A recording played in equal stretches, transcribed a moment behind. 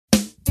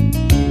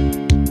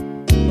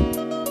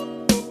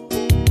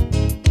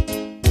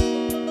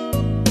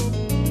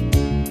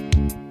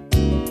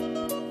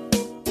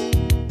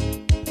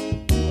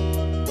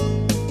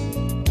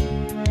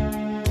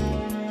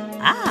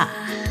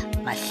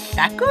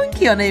nakong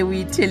ke yona e o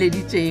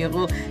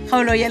itheleditšego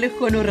kgaolo ya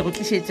lekgono re go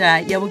tlišetša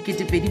ya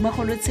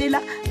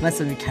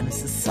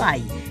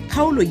bo250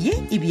 kgaolo ye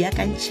e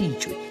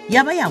beakantšhitšwe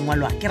ya ba ya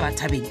ngwalwa ke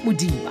Rathabeng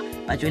Modiba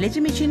ba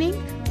tšweletše metšhineng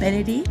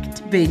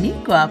Benedict Beny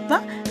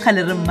Kwapa ga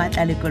le re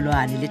Mmatla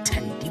Lekolwane le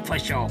Thandi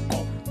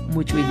Phošoko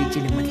motšweletši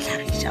le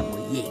mohlagiša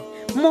moyeng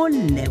mo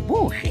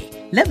Leboge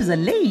Lebza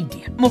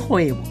Lady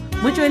Mokgwebo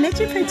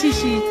motšweletši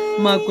fetiši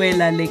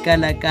Makwela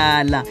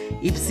Lekalakala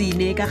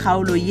ipsine ka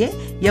kgaolo ye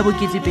ya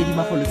bo250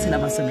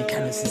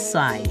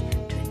 2658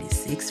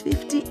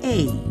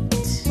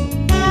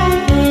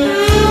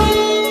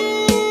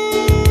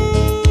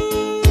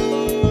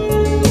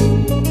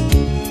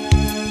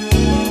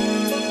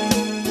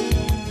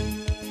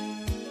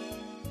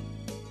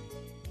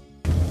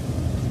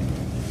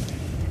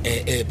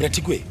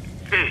 Bratikwe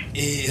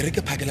re ke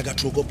phakela ka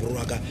thoko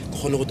porwa ka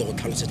khone go go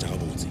tlhalosetsa ga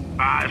botse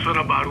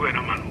sona ba re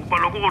wena man o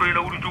palo go gore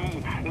ela o ditse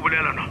o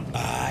bolela na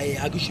ai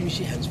a ke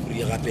shumishe hands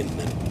free ga pele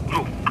nna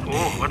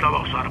ba tla ba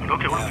go swara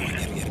okay wa re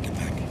ke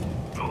phake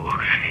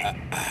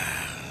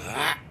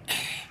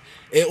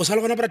o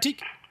sala gona Bratik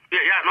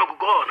ya no go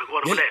gona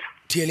bolela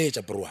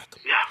theeletša porwa ka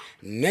ya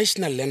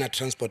National Learner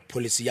Transport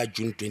Policy ya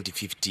June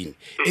 2015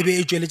 e be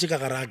e tsweletše ka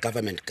gara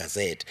Government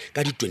Gazette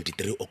ka di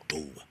 23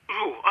 October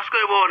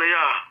bona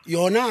ya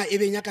yona e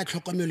be nyaka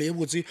tlhokomelo e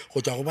botse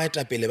go tswa go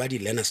baetapele ba di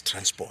learners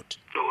transport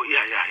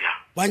ya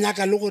ba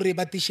nyaka le gore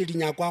ba tiše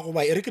dinyakwa go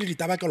ba e re ke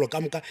ditabakelo ka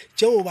moka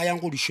tšeo ba yang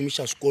go di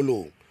šomiša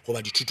sekolong go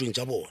ba dithutong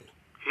tša bona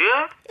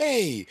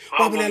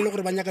ba bolela le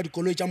gore ba nyaka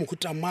dikoloi tša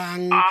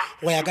mohutamang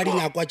go ya ka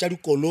dinyakwa tša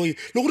dikoloi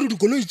le gore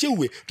dikoloi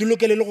tšeue di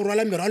lokele le go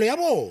rwala merwalo ya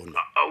bona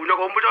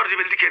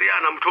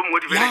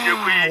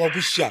wa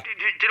buša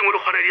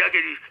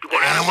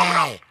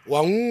wa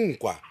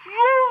nkwa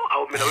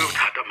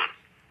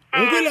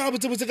nkwe le ga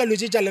botsebotse ka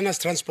lwetse tša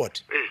learners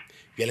transport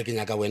bjale ke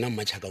nyaka wena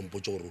mmatšhaka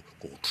mpotse gore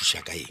ko go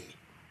thuša ka eng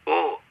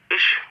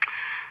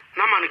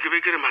nna mane ke be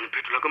ke re mane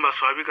phetola ka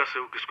maswabi ka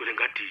seo ke sekoleng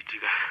ka titi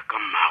ka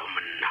mmago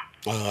monna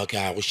okay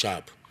a go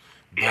sharp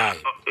man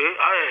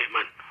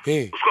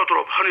o ska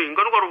toropa hani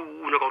nka no ka re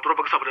o nyaka go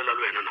toropa ke sa bolela le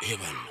wena na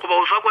go ba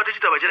o sa kwate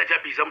ditaba tšela tša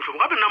Bizza mošomo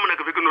gape nna mona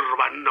ke be ke no re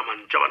banna man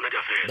tša banna di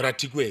a fela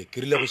Bratikwe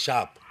ke rile go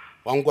sharp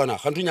wa nkwana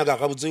ga ntho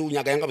nyaka ga botse o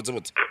nyaka yang ga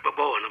botsebotse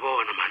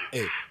bona man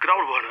ke ra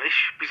go bona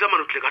Bizza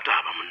mane o tle ka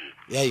taba monna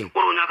ya eng o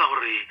re o nyaka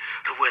gore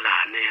re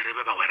boelane re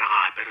be ba wera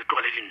gape re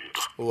tlogele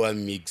dintwa wa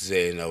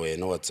mixena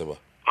wena wa tseba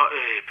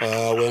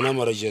wena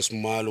mara just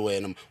mal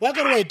wena wa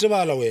ka re wa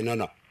itebala wena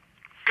na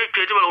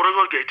ke itebala gore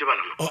jwa ke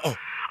itebala na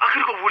a ke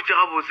re go botse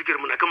ga botse ke re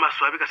mona ke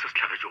maswabi ka se se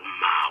tlhagetse go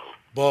mmago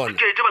bona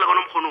ke itebala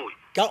gona mkhono we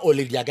ka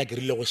already ya ka ke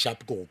rile go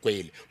sharp go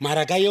kwele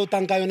mara ka yeo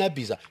tanka yona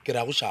Bizza ke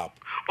ra go sharp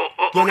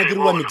yona ke re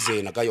wa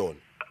mixena ka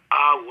yona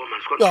wa man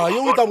ska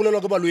yo o tla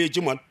bolelwa ke balwetse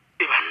man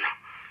banna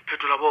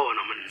phetola bona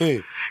monna ke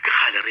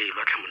gale re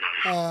ilwa tlhe mona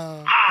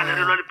gale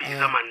re lwa le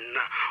Bizza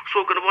manna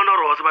so ke re bona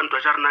gore wa se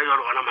bantwa tša rena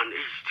jalo gona man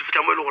se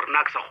fitla mo e le gore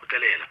nna ke sa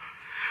gotlelela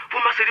bo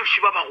masedi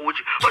shiba ba goje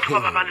batho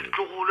ba ba le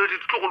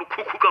ditlogolo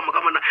khukhu ka moka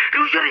mana re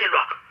o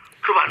jerelwa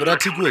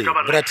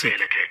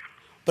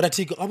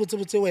Bratik a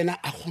botsebotse wena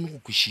a kgone go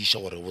kwešiša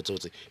gore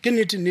botsebotse ke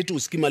nnete o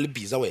skima le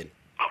Bizza wena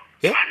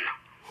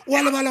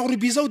wa lebala gore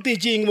Bizza o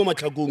tetšeng mo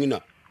matlhakong na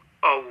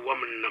wa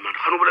monna man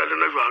ga no bolela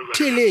lena jwang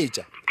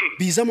theeletša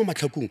Bizza mo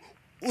matlhakong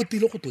o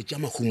tile go totša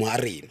mahumo a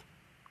rena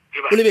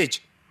o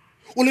lebetse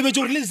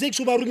gore le zex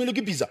o ba romele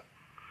ke Bizza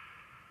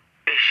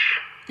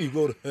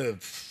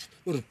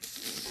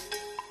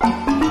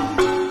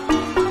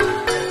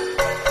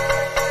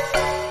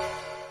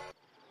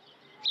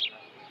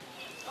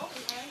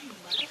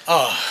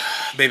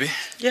baby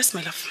yes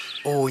my love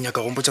o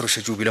nyaka go mpotsa re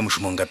šetse o bile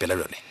mošomong ka pela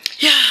jone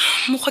ya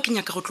mokgwa ke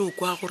nyaka go tlo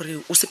kwa gore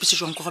o sepetse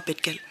jwang go ga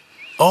Betgirl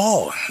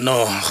no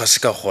ga se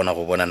ka gona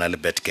go bonana le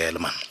Betgirl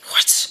man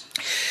what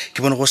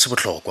ke bone go se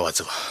botlhokwa wa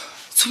tseba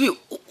tsobe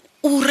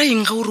o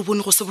reng ga o re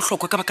bone go se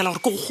botlhokwa ka baka la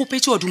gore ke go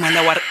gopetse wa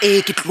dumala wa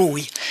re ke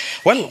tloe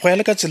well go ya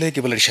le ka tsela e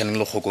ke boledišaneng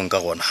le kgokong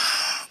ka gona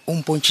o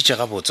mpontšhitše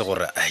gabotse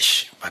gore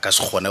ba ka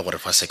se kgone gore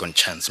fa second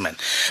chance man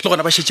le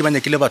gona ba šetse ba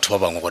nyakile batho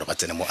ba bangwe gore ba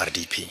tsene mo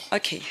RDP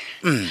okay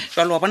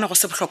jalo wa bona go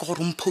se botlhokwa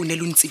gore o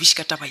mphounele o ntsebiše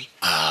ka taba e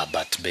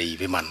but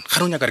baby man ga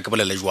re o nyaka re ke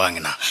bolele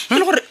jwang na ke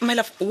le gore my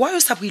love wa yo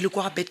sa buile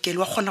kwa ga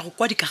Betgirl wa kgona go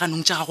kwa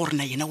dikaganong tša ga gore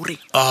na yena o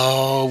reng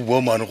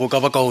wo man go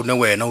ka ba ka one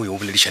wena o yo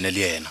boledišane le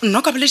yena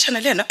nna ka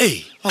boledišana le yena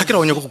ga ke ra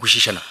o nyaka go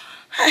kwešišana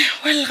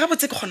well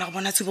gabotse ke kgona go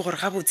bona tsebo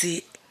gore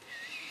gabotse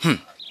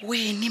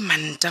wene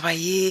mantaba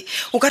ye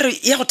o ka re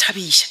ya go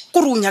thabiša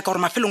kore o nyaka gore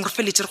mafelong re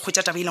feletse re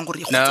kgwetsa taba e leng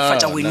gore e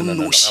kgotsofatša wena o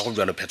noši go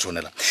jalo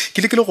petronela ke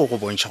lekile go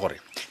bontšha gore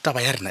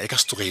taba ya rena e ka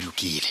se tsoge e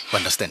lokile you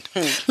understand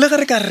le ge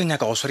re ka re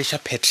nyaka go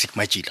swariša Patrick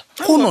Majila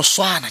go no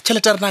swana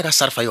tšhelete ya rena a ka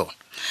sarfa yona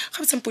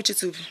gabotse mpotse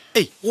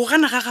go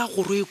gana ga ga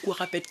gore e kua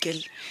ga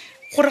Betgirl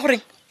gore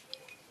goreng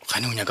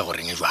gane o nyaka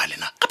goreng e jwale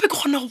na gape ke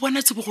kgona go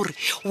bona tsebo gore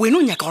wena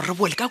o nyaka gore re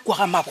boele ka kwa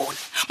ga mabona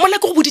mola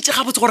ke go boditse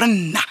gabotse gore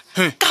nna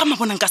ka ga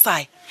mabona nka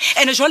sae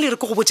ene jwale re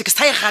ke go botse ke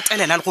sa e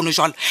gatelela le gone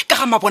jwale ka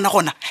ga mabona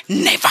gona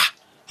never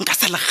nka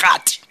sa le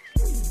gate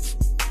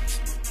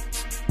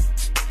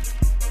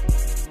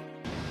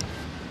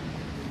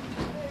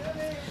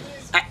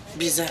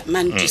Bizza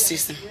man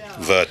twisisa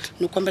What?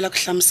 no kombela ku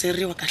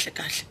hlamuseriwa kahle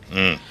kahle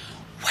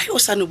why o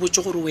sa no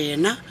botse gore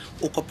wena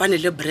o kopane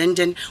le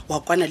Brandon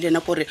wa kwana le yena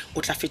gore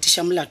o tla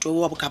fetisha molato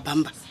wa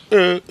bokabamba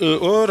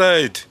All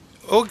right.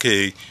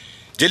 Okay.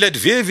 Jelet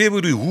veve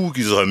buri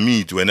huki za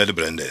meet wena le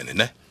Brandon,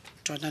 ne?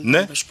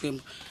 ne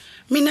bashkwembu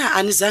mina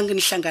anizange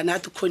nihlangana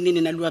athi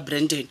khonini nalwa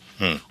Brandon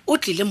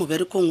utlile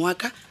moberekong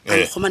waka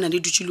a khomana le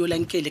dutshilo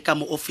lankele ka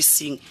mo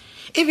officing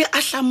ebe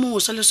a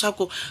hlamusa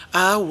leswako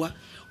awa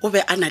o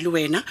be ana le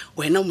wena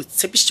o mo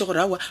tshepisitse gore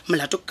awa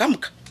molato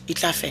kamoka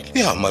itla fela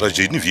ya mara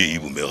jeni vie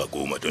ibumega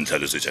ko ma don't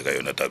tlhalosetsa ka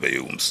yona taba e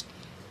ums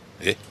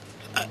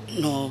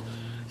no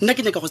nna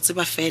ke ne ka go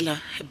tseba fela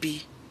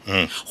bi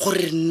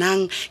gore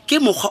nang ke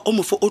mogwa o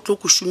mofo o tlo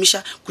go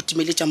shumisha go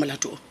timeletsa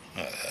molato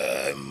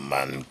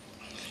man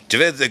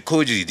the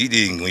koji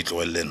diding with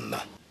nna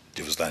do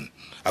you understand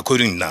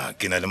according na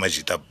ke na le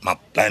majita ma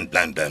plan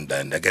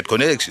I get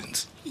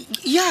connections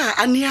yeah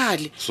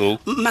aniale so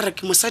mara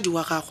ke mosadi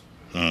wa gago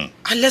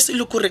unless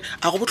ile gore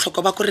a go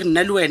botlhokwa ba gore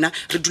nna le wena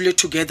re dule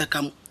together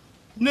kamo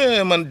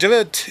ne man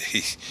Javet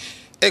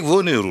ek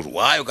vone rur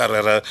why o ka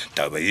rera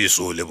taba e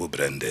so le bo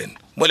Brandon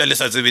mola le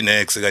sa tsebe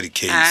next ka di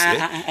case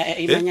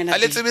a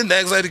le tsebe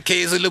next ka di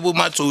case le bo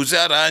matsotsi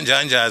a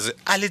ranja njaze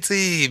a le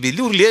tsebe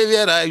le uri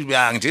le ra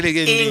bjang jele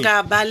ke ndi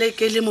nga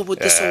baleke le mo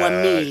boteso wa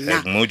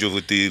mina mo jo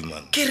votive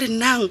man ke re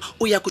nang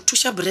o ya go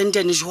thusha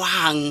Brandon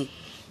jwang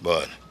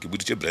bona ke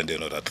buditse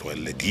Brandon o ra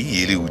tlwelle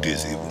di ile o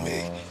dise bo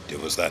me de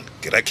bosana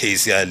ke ra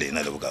case ya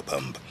lena le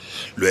bokapamba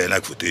lo yena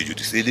ku footage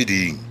di se le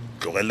ding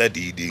tlogela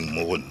di ding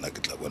mo go nna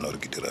ke tla bona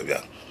gore ke dira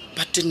bjang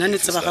but nane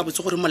tseba ga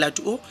botse gore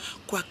molato o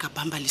kwa ka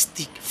bamba le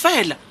stick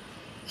fela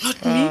not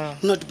me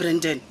not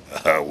Brandon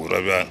o ra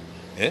bjang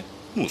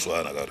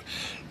muswana ka re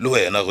le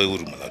wena go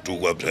uri molato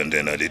kwa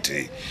Brandon a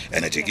lete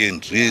ene je ke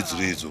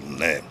ntretso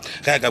mna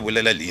ga ka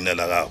bolela leina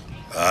la gago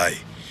hai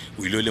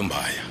o ile le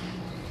mbaya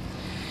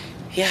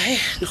ya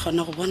ni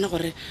khona go bona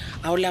gore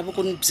a o labo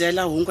go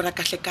nbzela hongo ra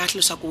kahle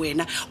kahle sa ku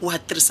wena wa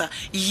tirisa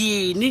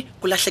yini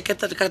ku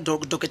lahleketa ka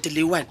dokete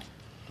le one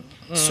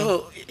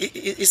so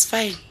it's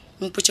fine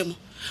mputse mo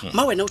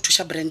ma wena o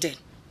thusha Brandon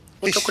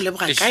o tlo go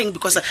leboga kaeng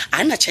because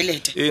ana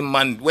chelete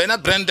man wena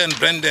Brandon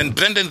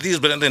this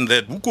Brandon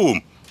that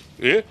bukum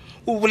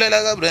o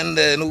bolela ka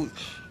Brandon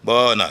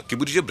bona ke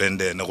buditse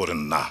Brandon gore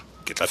nna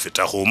ke tla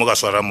feta go mo ka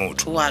swara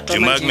motho di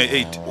magne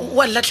 8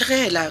 wa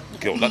latlhegela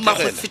ma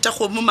go feta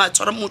go mo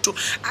matshwara motho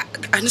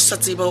a ne sa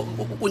tseba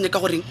o ne ka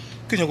gore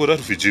ke nya go ra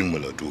fetšeng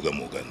molato ka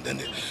mo ka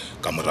ndane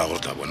ka morago re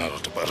tla bona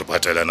re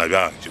patelana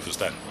bjang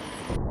jefustan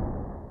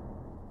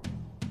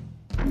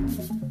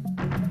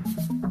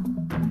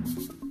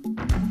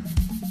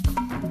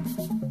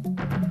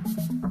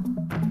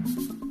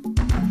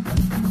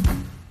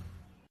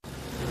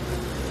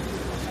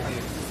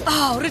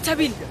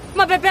Retabile,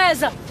 ma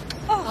bebeza.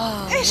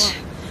 Eish.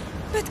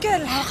 Bad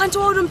girl. Can't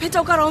you order pizza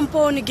or on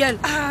girl?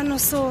 No,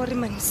 sorry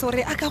man,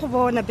 sorry. I can't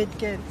go on a bad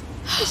girl.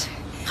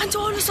 Can't you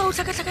order so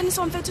like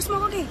some fetch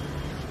smoke again?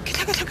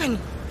 Kitlaka.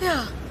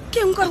 Yeah.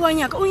 Kim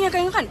Karwanya, Unya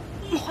can.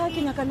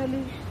 Mohakina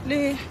can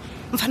le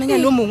mfananya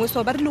lo mongwe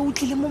so ba re lo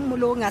utlile mo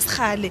molong a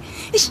segale.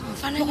 Eish,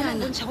 mfananya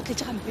nna ntse go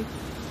tletse gampe.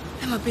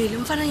 Ema pele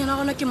mfananya na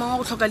gona ke mang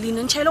go tlhoka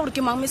leina ntšhaela gore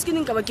ke mang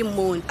meskineng ka ba ke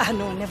mmone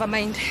no never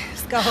mind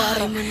ska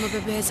wara man mo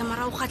bebesa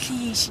mara o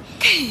kgatlishi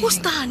o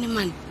stane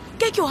man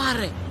ke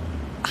ware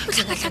o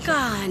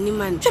tlhakatlhakane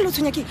man tshelo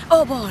tshwenya ke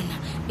o bona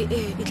e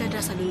tla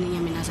dira saloneng ya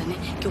menazane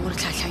ke gore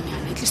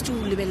tlhatlhanyana at least o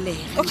lebelele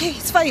okay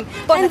it's fine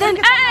and then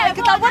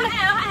ke tla bona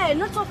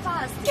not so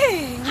fast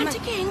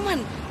ke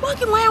man o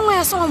ke moya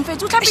ya so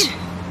mfetso o tlapile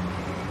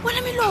bona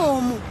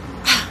melomo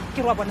ke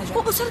rwa bona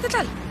jwa o sere ke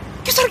tlala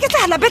ke sore ke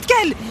tlala bad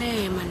girl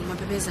le man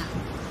mabebeza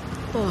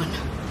bona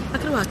a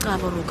kre wa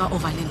qaba roka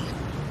overland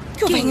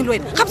ke o beng le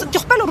wena ga ke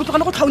go pela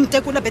rutlo go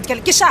tlhaunte ko la bad girl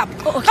ke sharp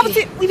ga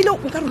botse o ile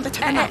o ka runta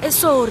thana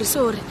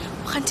sorry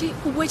ganti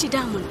o boetse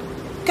diamond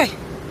kai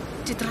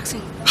di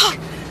traction ha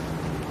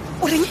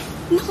o reng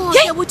no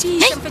ya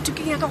botse mfetho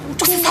ke nyaka go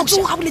thusa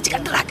go ga boletse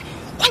ka drug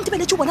go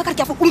ntebele tse bona ka re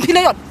ke a fa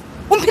umphile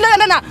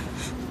yona na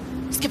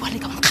ske bona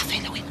ka mo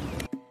khafela wena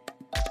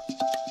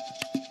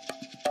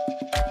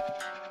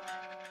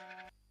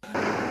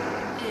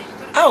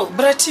Au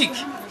bratik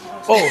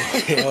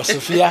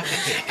Sophia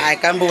ai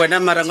kambo wena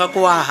maranga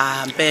ko wa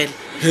hampela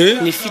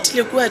ni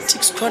fitile kwa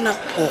tix corner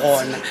o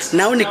gona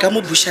na o ne ka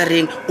mo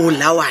bushareng o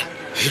lawana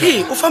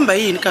o famba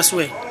yini ka se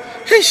wena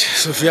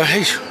Sophia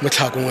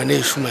motlhako ngwane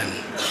e shumane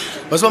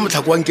ba se ba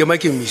motlhako wa nkema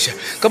ke misha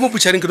ka mo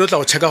bushareng ke no tla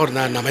go checka gore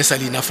na nama e sa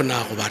le enough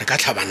na go ba re ka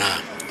tlhabana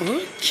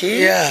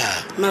okay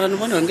yeah mara no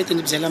bona ngete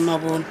ni bzela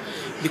mabona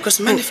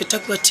because mane feta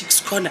kwa tix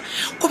corner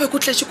go be go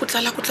tletse go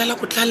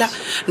tlala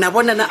na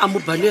bona na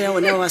amobalo ya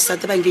ona wa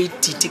sate ba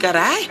ngeititi ka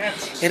rai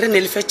re ne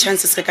le fe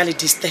chances ka le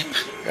disturb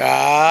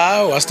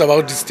what's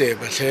about disturb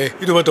hle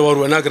e do batho ba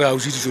rona kra o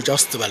dijo tsa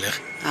se tsebalege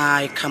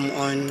ai come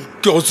on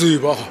ke go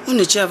tseba o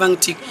ne tšea bang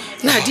tik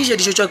na dijo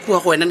tša kwa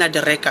go wena na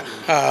direka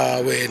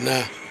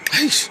wena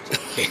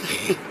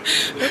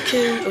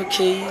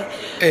okay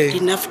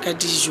enough ka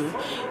dijo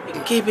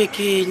ke be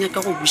ke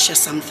nyaka go busha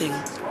something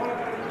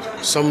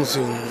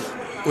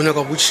o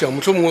nyaka botšiša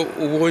motho mongwe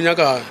o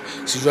nyaka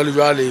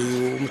sejwalejwale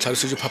o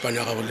motlhalosetse phapano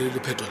ya gago le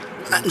phetola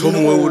motho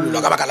mongwe o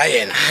lelwa ka baka la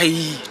yena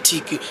ai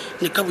tiki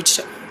ne ka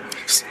botšiša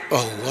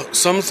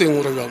something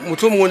gore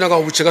motho mongwe o nyaka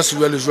go botše ka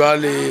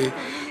sejwalejwale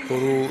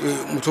gore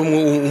motho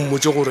mongwe o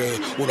mmotse gore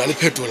o lwa le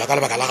phetola ka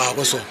lebaka la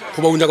gagwe so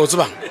goba o nyaka o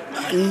tsebang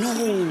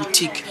no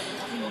tiki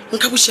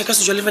nka botšiša ka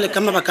sejwalejwale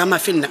ka mabaka a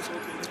mafe nna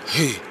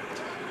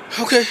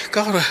okay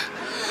ka gore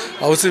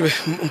ga o tsebe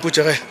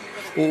mpotsege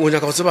o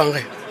nyaka go tsebang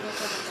ge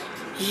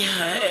ya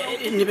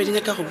ne be di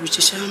nyaka go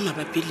botšiša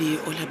mabapi le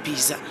Ola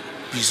Bizza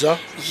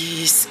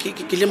yes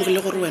ke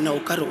lemogile gore wena o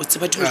ka re o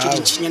tseba dilo tse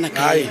dintšhinyana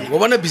ka ena wa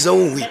bona Bizza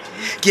onwe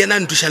ke yena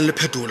ntušang le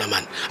phetola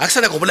man a ke sa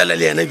nyaka go bolela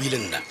le yena ebile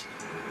nna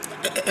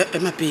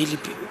mapele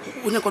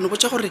o nyaka no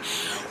botša gore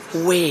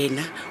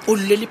wena o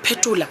lule le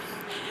phetola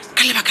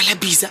ka lebaka la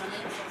Bizza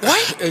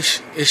why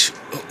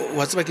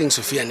wa tseba keng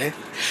Sophia ne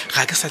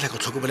ga ke sa tla go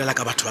tlhokobolela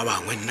ka batho ba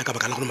bangwe nna ka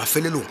baka la gore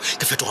mafelelong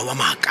ke fetoga wa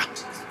maaka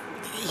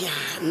ya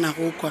nna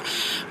go kwa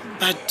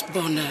but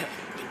bona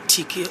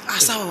tiki a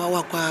sa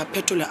wa kwa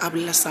phetola a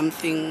bolela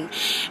something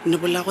ne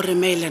bola gore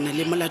maelana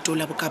le molato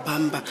la boka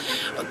bamba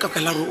ka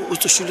kala o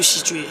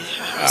tsošološitšwe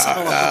a sa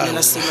wa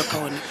bolela selo ka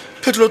ona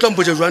phetola o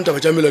tlampotša jwang taba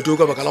tša melato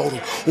ka baka la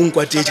gore o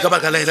nkwatetše ka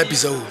baka la ela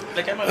Bizza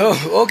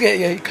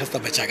okay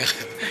customer tšaka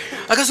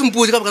a ka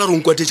sempotse ka baka la gore o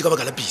nkwatetše ka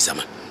baka la Bizza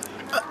man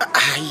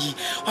ai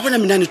wa bona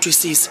mina ne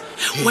twesise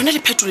wena le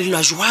phetola le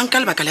lwa jwang ka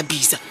lebaka la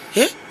Bizza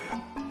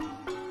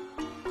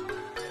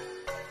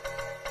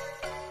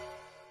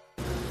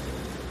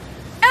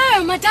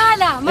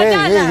Madala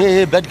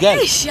hey bad girl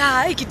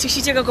isha ke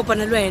thušitše ka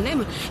kopana le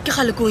wena ke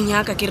gale ko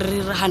nyaka ke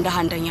re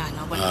handa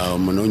nyana bona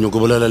mona o nyoko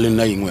bolela le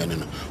nna eng wena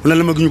o na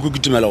le mo ke nyoko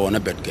kitimela gona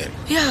bad girl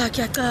ya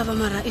ke a qaba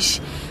mara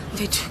ish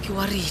mfethu ke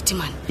wariti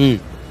man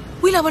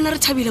o ile bona re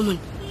thabile mona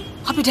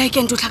gape da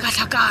ikente o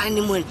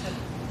tlhakatlhakane mona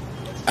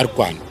a re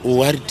kwana o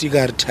wariti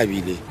ka re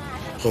thabile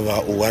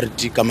goba o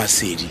wariti ka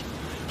masedi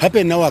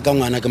gape nna wa ka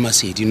ngwana ka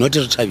masedi not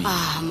re thabile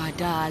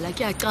madala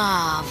ke a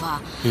qava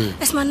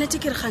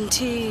esemanete ke re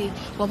ganthe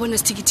wa bona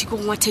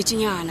setikitiko ngwa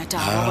thetsenyana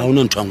taba o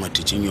na ntho a ngwa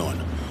thetseng yona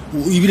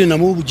ebile na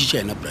mo o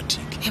botsitša ena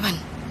pratic bana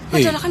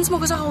madala gantse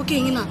moko sa gago ke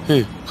eng na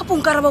gape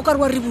nkaraba o ka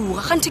re wa ribuga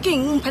ganthe ke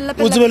eng o mphelela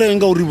o tsebela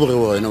eng ka o riboge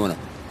wena bona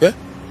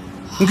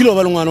nkile wa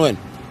ba le ngwana wena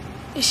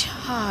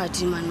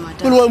hadi man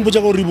madala pele wa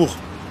mpotsa ka o riboga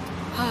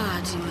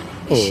hadi man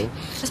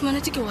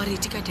esemanete ke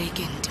wariti ka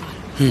daikente man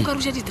o ka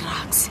ruja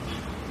di-drugs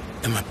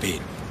emapele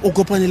o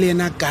kopane le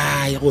ena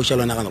kae go xa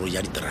lona gana go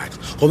ja di-drugs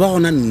goba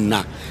gona nna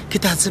ke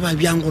ta tseba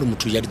bjang gore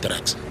motho o ja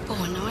di-drugs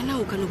bona wena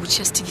o ka no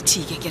botšiša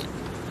setikitike kere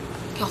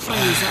ke go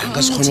ka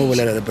se kgone go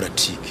bolela le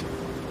bratic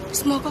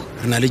smoko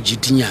re na le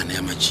jitinyana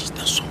ya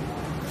majita so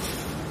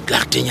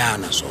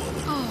tlatenyana so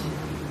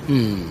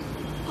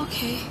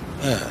okay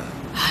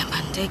ai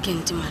man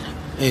daikente mara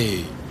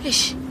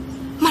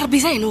mara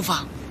Bizza ena o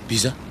va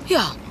Bizza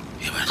ya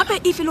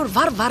gape e fele gore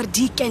var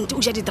dikente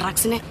o ja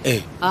di-drugs ne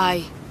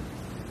ai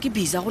ke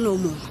Bizza go ne o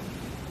mongwe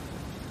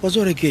wa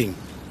tsore keng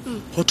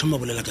go thoma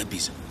bolela ka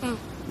Bizza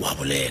wa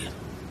bolela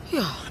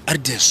a re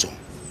deso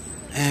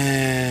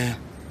a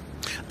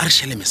re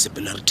šale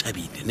mesepelo re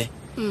thabile ne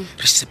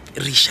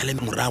re šale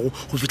morago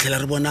go fitlhela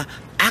re bona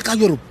a ka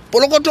jore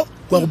polokoto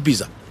kwa go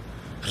Bizza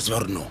re tseba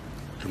gore no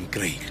re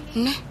mokreile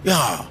ne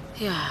ya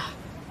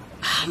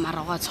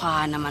mara go a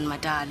tshwana man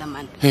madala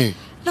man le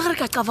gore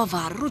ka qava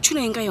vare re o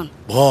tshuna eng ka yona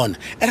bona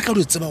e re ka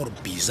di tseba gore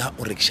Bizza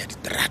o rekiša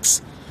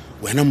di-drugs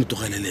wena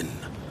motogele le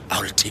nna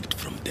I'll take it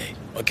from there,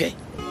 okay?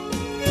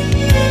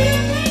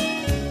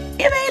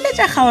 E be ile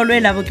tša kgaolo e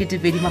la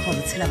boketepedi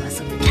magolotshela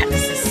masometlhano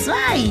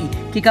seswai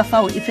ke ka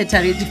fao e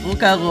fethagetšego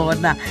ka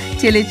gona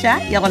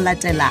theletša ya go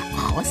latela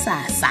go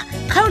sasa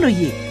kgaolo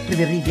ye re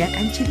be re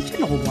beakantšheditšwe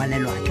le go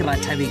ngwalelwa ke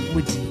Rathabeng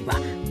Modiba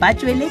ba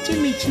tšweletše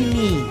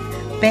metšhineng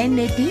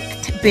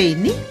Benedict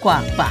Beny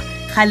Kwapa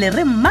gale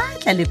re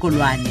mmatla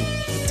lekolwane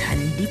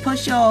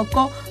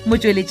Thandiphošoko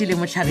motšweletši le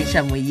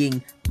motlhagiša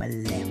moyeng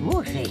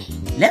Moleboge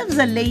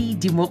Lebza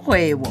Lady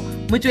Mokgwebo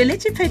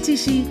motšweletši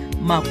phetiši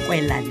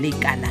Makwela le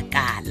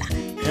Kalakala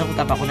ge go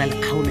ka ba gona le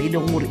kgaolo e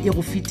leng gore e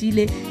go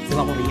fetile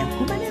tseba gore ya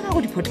humanega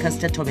go di-podcast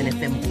tša Thobel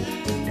FM go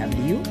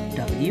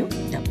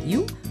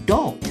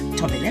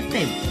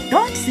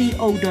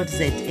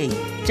www.thobelfm.co.za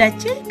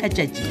tšatši ka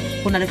tšatši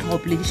go na le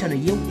tlhogopoledišano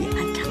yeo e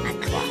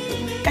atlhaatlhwago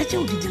ka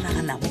tšeo di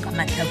diragalago ka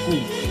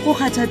mahlakong go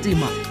kgatha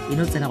tema e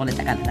no tsena go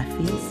letlakala la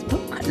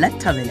Facebook la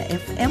Thobel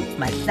FM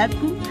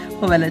mahlaku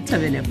goba la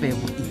Thobel FM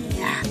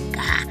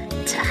yaka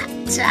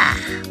thata